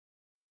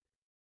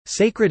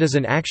Sacred is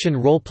an action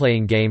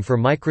role-playing game for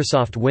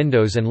Microsoft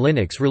Windows and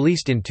Linux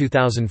released in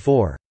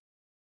 2004.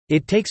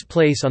 It takes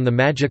place on the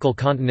magical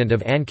continent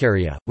of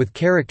Ancaria, with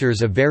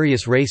characters of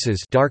various races,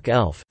 dark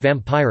elf,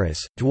 vampirus,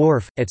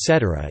 dwarf,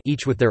 etc.,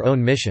 each with their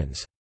own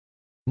missions.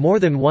 More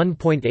than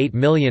 1.8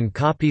 million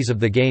copies of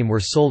the game were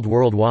sold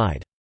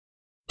worldwide.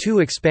 2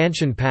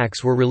 expansion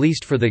packs were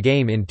released for the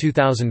game in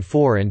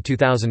 2004 and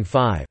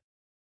 2005.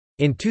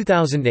 In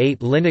 2008,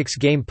 Linux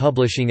Game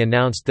Publishing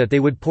announced that they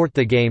would port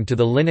the game to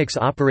the Linux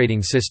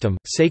operating system.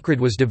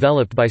 Sacred was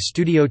developed by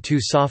Studio 2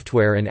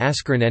 Software and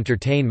Ascaron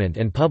Entertainment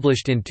and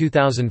published in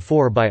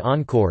 2004 by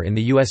Encore in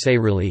the USA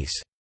release.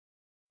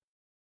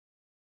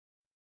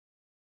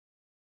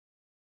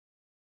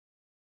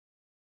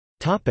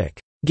 Topic: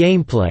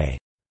 Gameplay.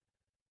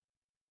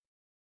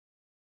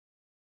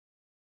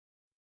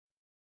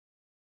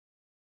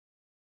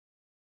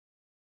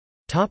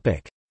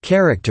 Topic: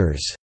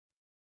 Characters.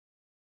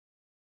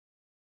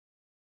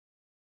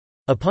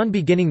 Upon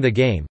beginning the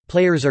game,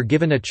 players are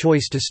given a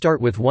choice to start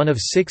with one of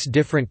 6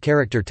 different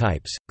character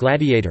types: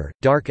 gladiator,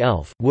 dark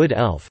elf, wood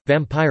elf,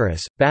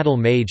 vampirus, battle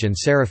mage and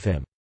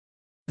seraphim.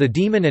 The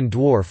demon and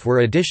dwarf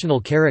were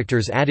additional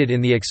characters added in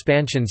the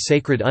expansion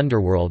Sacred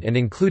Underworld and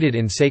included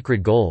in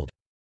Sacred Gold.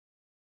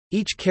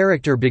 Each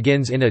character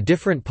begins in a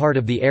different part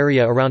of the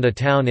area around a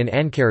town in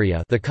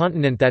Ancaria, the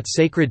continent that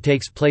Sacred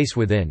takes place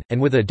within,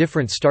 and with a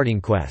different starting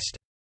quest.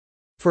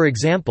 For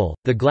example,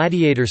 the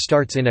gladiator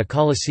starts in a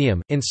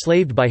coliseum,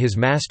 enslaved by his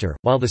master,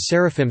 while the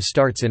seraphim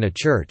starts in a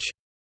church.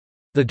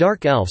 The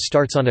dark elf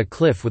starts on a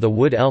cliff with a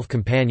wood elf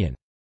companion.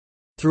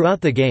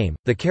 Throughout the game,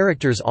 the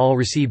characters all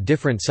receive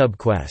different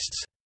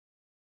sub-quests.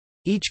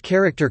 Each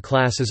character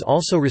class is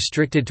also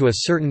restricted to a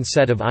certain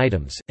set of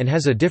items, and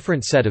has a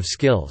different set of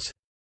skills.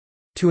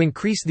 To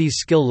increase these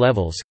skill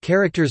levels,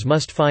 characters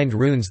must find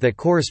runes that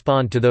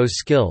correspond to those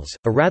skills,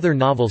 a rather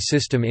novel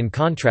system in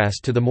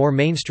contrast to the more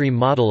mainstream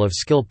model of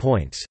skill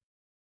points.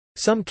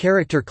 Some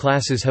character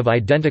classes have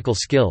identical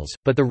skills,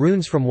 but the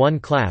runes from one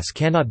class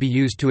cannot be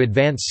used to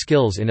advance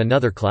skills in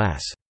another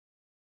class.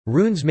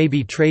 Runes may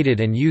be traded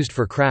and used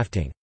for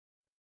crafting.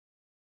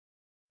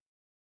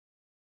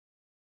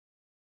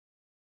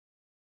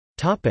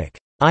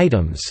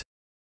 Items.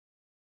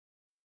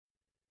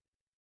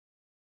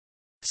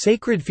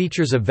 Sacred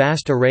features a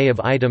vast array of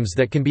items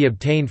that can be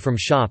obtained from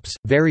shops,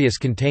 various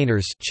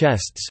containers,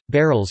 chests,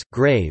 barrels,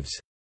 graves,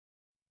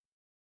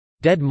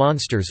 dead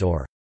monsters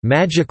or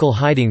magical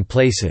hiding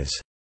places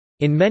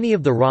in many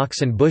of the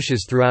rocks and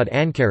bushes throughout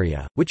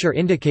Ancaria, which are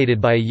indicated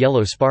by a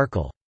yellow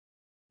sparkle.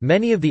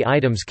 Many of the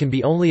items can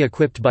be only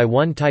equipped by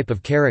one type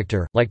of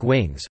character, like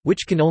wings,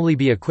 which can only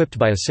be equipped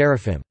by a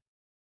seraphim.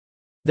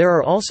 There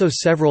are also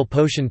several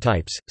potion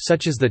types,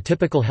 such as the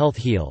typical health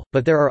heal,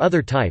 but there are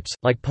other types,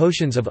 like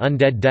potions of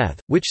undead death,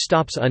 which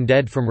stops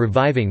undead from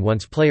reviving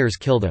once players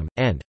kill them,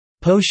 and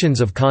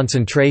potions of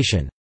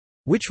concentration,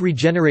 which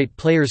regenerate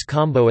players'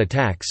 combo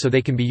attacks so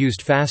they can be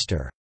used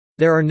faster.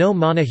 There are no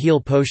mana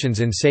heal potions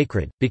in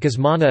Sacred, because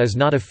mana is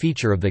not a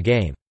feature of the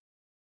game.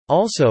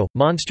 Also,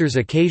 monsters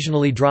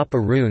occasionally drop a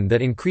rune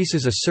that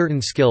increases a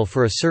certain skill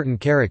for a certain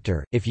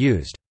character, if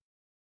used.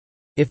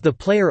 If the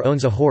player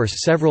owns a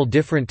horse, several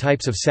different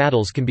types of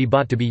saddles can be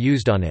bought to be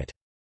used on it.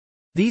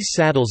 These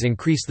saddles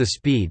increase the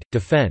speed,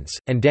 defense,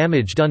 and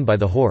damage done by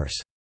the horse.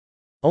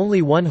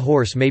 Only one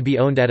horse may be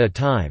owned at a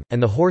time,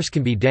 and the horse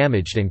can be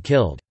damaged and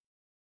killed.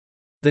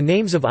 The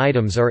names of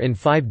items are in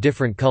 5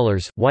 different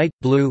colors: white,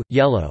 blue,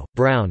 yellow,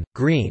 brown,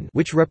 green,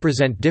 which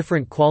represent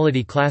different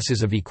quality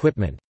classes of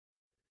equipment.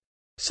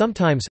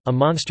 Sometimes, a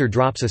monster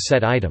drops a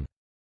set item.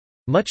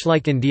 Much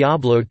like in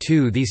Diablo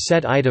 2, these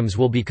set items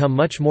will become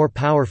much more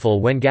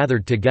powerful when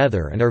gathered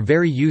together and are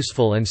very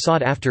useful and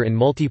sought after in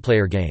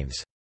multiplayer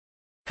games.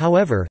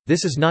 However,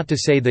 this is not to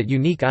say that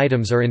unique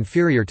items are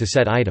inferior to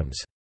set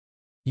items.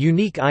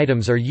 Unique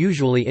items are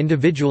usually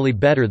individually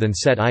better than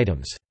set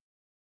items.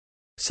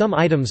 Some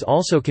items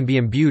also can be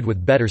imbued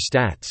with better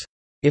stats.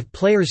 If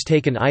players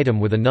take an item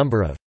with a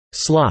number of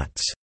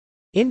slots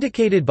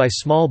indicated by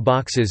small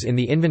boxes in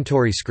the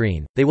inventory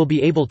screen, they will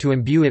be able to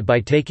imbue it by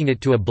taking it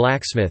to a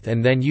blacksmith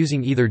and then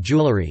using either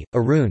jewelry, a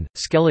rune,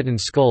 skeleton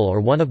skull or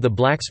one of the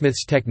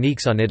blacksmith's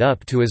techniques on it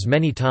up to as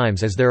many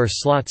times as there are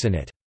slots in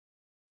it.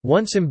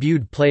 Once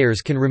imbued, players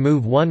can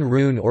remove one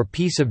rune or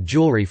piece of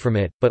jewelry from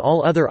it, but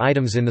all other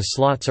items in the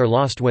slots are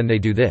lost when they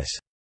do this.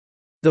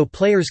 Though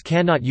players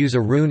cannot use a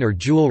rune or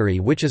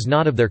jewelry which is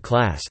not of their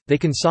class, they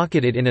can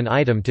socket it in an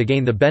item to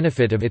gain the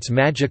benefit of its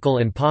magical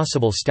and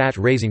possible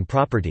stat-raising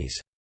properties.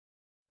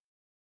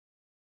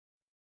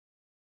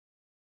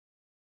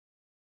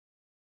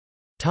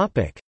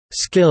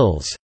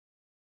 Skills.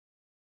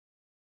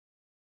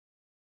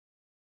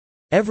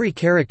 Every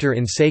character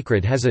in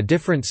Sacred has a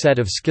different set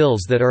of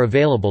skills that are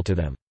available to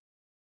them.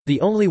 The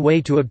only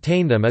way to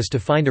obtain them is to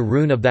find a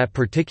rune of that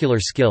particular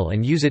skill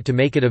and use it to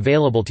make it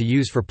available to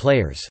use for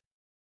players.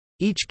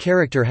 Each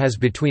character has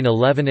between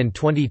 11 and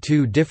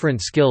 22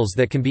 different skills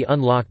that can be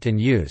unlocked and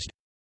used.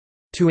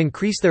 To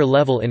increase their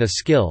level in a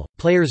skill,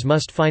 players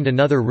must find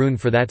another rune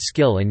for that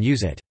skill and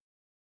use it.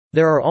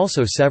 There are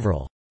also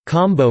several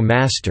combo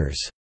masters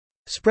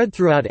Spread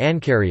throughout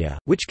Ancaria,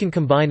 which can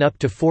combine up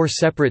to 4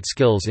 separate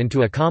skills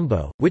into a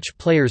combo, which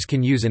players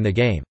can use in the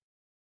game.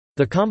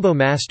 The combo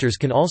masters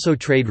can also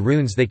trade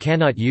runes they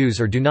cannot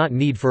use or do not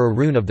need for a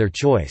rune of their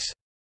choice.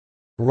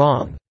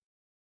 Wrong.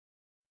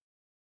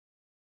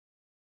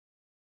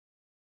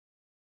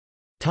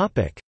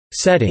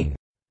 Setting.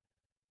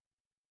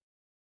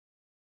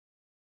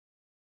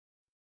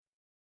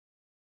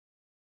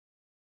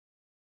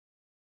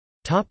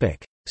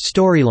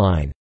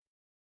 Storyline.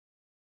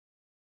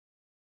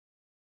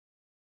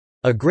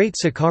 A great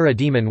Saqqara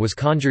demon was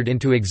conjured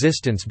into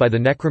existence by the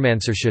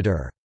necromancer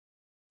Shadur.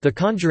 The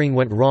conjuring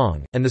went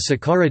wrong, and the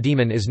Saqqara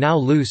demon is now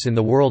loose in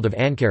the world of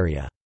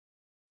Ancaria.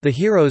 The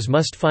heroes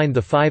must find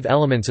the 5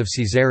 elements of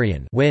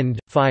Caesarion: wind,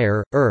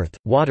 fire, earth,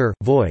 water,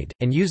 void,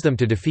 and use them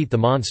to defeat the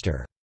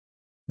monster.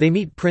 They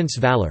meet Prince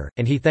Valor,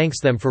 and he thanks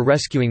them for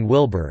rescuing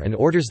Wilbur and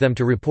orders them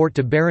to report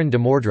to Baron de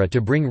Mordre to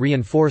bring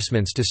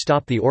reinforcements to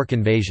stop the orc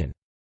invasion.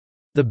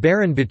 The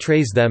Baron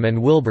betrays them and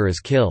Wilbur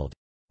is killed.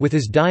 With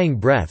his dying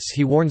breaths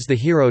he warns the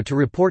hero to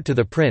report to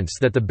the prince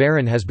that the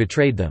Baron has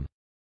betrayed them.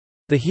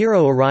 The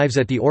hero arrives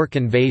at the orc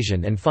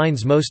invasion and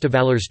finds most of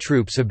Valor's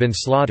troops have been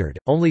slaughtered,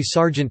 only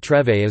Sergeant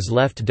Treve is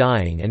left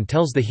dying and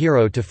tells the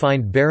hero to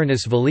find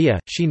Baroness Valia,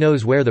 she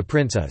knows where the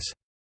prince is.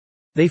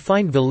 They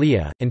find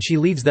Valia, and she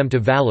leads them to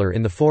Valor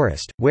in the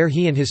forest, where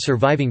he and his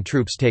surviving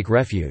troops take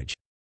refuge.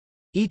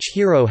 Each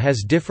hero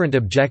has different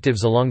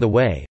objectives along the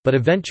way, but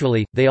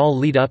eventually, they all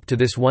lead up to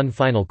this one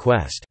final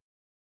quest.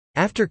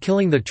 After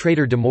killing the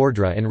traitor de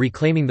Mordre and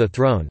reclaiming the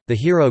throne, the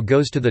hero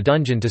goes to the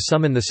dungeon to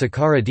summon the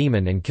Saqqara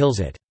demon and kills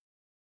it.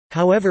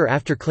 However,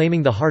 after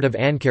claiming the heart of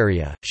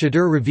Ancaria,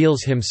 Shadur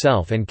reveals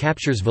himself and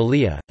captures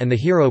Valia, and the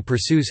hero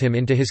pursues him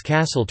into his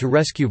castle to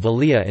rescue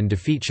Valia and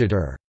defeat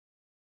Shadur.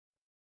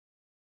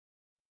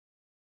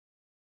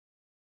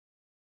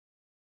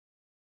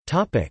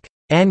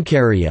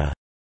 Ancaria.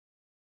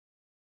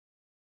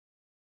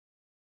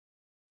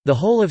 The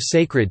whole of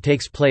Sacred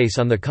takes place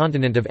on the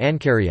continent of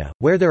Ancaria,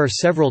 where there are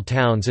several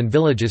towns and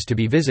villages to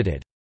be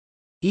visited.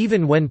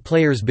 Even when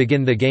players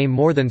begin the game,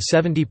 more than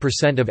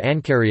 70% of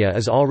Ancaria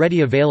is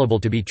already available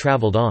to be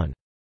traveled on.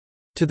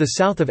 To the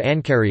south of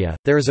Ancaria,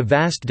 there is a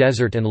vast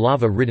desert and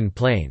lava-ridden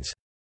plains.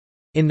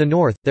 In the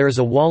north, there is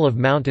a wall of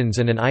mountains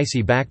and an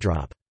icy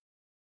backdrop.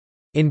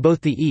 In both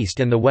the east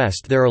and the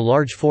west there are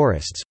large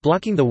forests,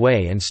 blocking the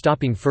way and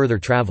stopping further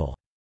travel.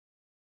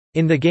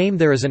 In the game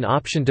there is an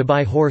option to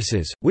buy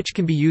horses, which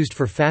can be used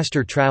for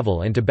faster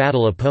travel and to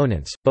battle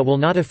opponents, but will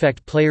not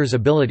affect players'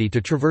 ability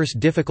to traverse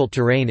difficult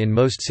terrain in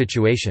most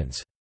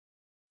situations.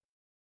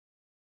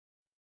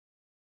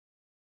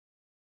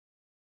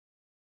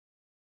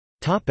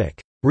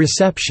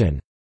 Reception.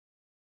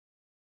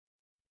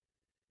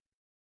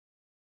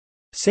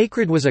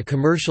 Sacred was a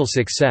commercial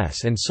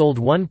success and sold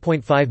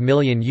 1.5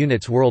 million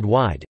units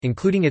worldwide,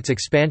 including its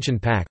expansion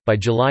pack, by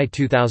July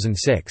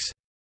 2006.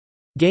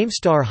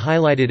 GameStar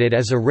highlighted it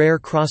as a rare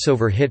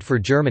crossover hit for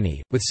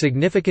Germany, with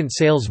significant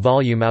sales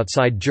volume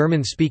outside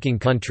German-speaking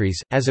countries.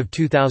 As of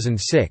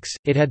 2006,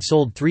 it had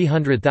sold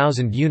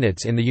 300,000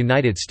 units in the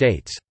United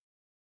States.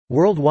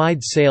 Worldwide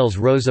sales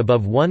rose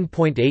above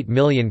 1.8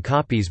 million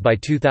copies by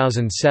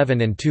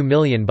 2007 and 2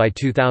 million by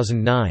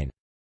 2009.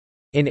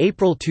 In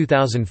April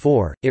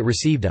 2004, it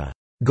received a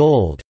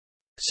 «Gold»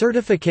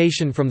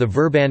 certification from the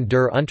Verband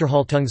der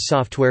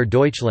Unterhaltungssoftware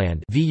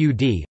Deutschland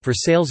 (VUD) for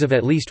sales of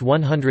at least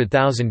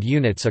 100,000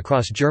 units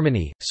across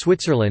Germany,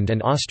 Switzerland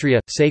and Austria.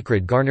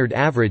 Sacred garnered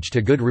average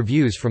to good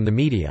reviews from the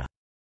media.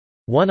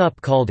 1UP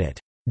called it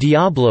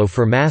 «Diablo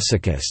for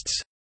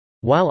masochists»,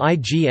 while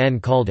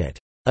IGN called it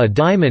 «a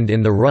diamond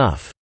in the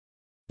rough».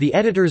 The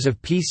editors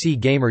of PC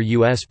Gamer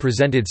US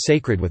presented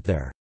Sacred with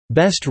their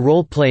 «Best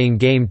Role-Playing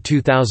Game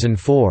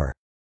 2004»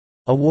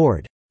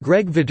 award.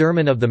 Greg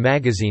Viderman of the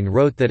magazine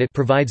wrote that it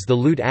provides the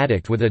loot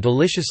addict with a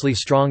deliciously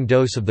strong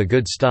dose of the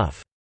good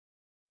stuff.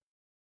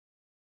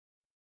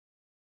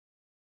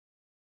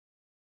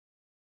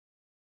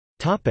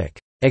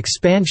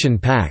 Expansion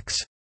packs.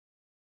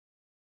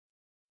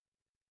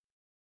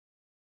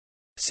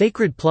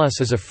 Sacred Plus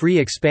is a free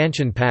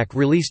expansion pack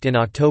released in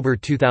October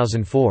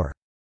 2004.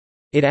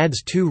 It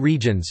adds 2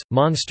 regions,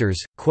 monsters,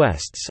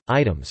 quests,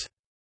 items.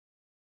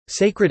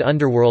 Sacred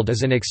Underworld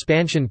is an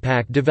expansion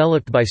pack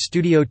developed by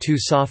Studio 2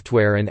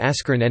 Software and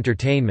Askern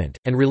Entertainment,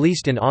 and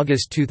released in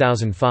August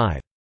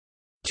 2005.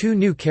 2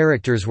 new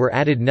characters were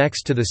added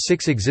next to the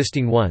 6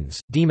 existing ones,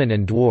 Demon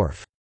and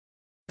Dwarf.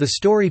 The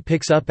story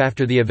picks up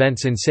after the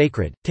events in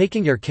Sacred,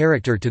 taking your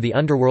character to the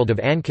underworld of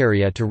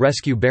Ancaria to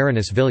rescue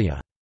Baroness Vilja.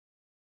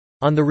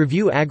 On the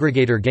review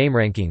aggregator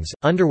GameRankings,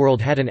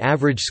 Underworld had an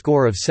average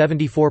score of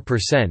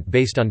 74%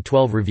 based on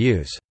 12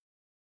 reviews.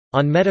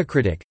 On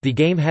Metacritic, the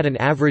game had an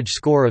average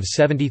score of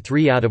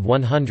 73 out of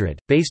 100,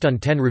 based on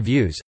 10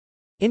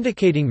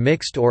 reviews—indicating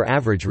mixed or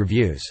average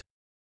reviews.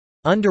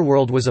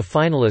 Underworld was a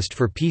finalist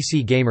for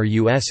PC Gamer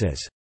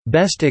US's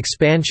Best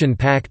Expansion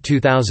Pack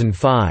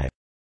 2005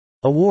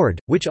 award,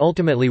 which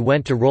ultimately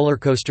went to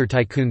Rollercoaster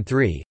Tycoon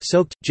 3.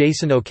 Soaked.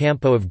 Jason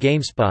Ocampo of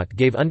GameSpot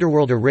gave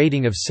Underworld a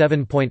rating of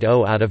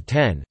 7.0 out of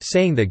 10,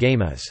 saying the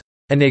game is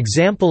 "an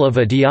example of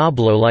a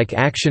Diablo-like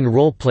action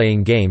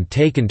role-playing game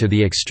taken to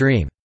the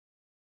extreme."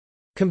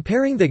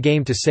 Comparing the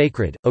game to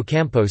Sacred,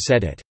 Ocampo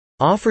said it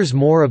offers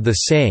more of the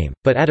same,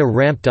 but at a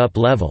ramped-up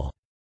level.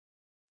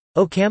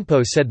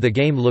 Ocampo said the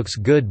game looks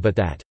good but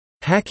that,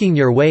 "hacking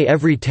your way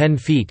every 10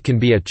 feet can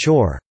be a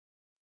chore."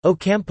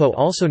 Ocampo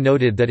also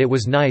noted that it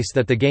was nice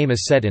that the game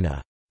is set in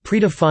a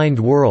predefined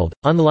world,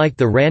 unlike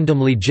the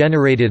randomly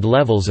generated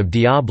levels of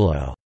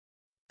Diablo.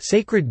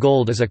 Sacred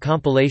Gold is a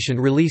compilation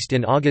released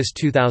in August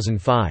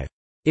 2005.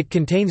 It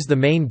contains the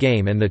main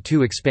game and the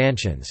 2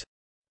 expansions.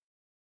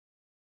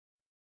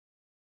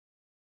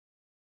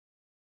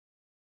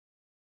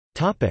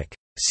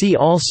 See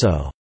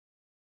also: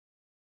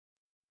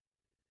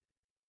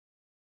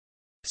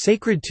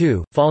 Sacred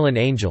 2, Fallen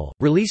Angel,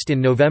 released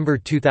in November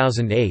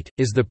 2008,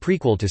 is the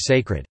prequel to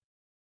Sacred.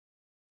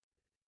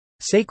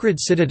 Sacred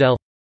Citadel,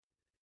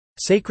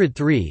 Sacred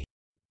 3,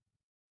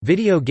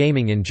 Video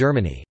gaming in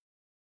Germany.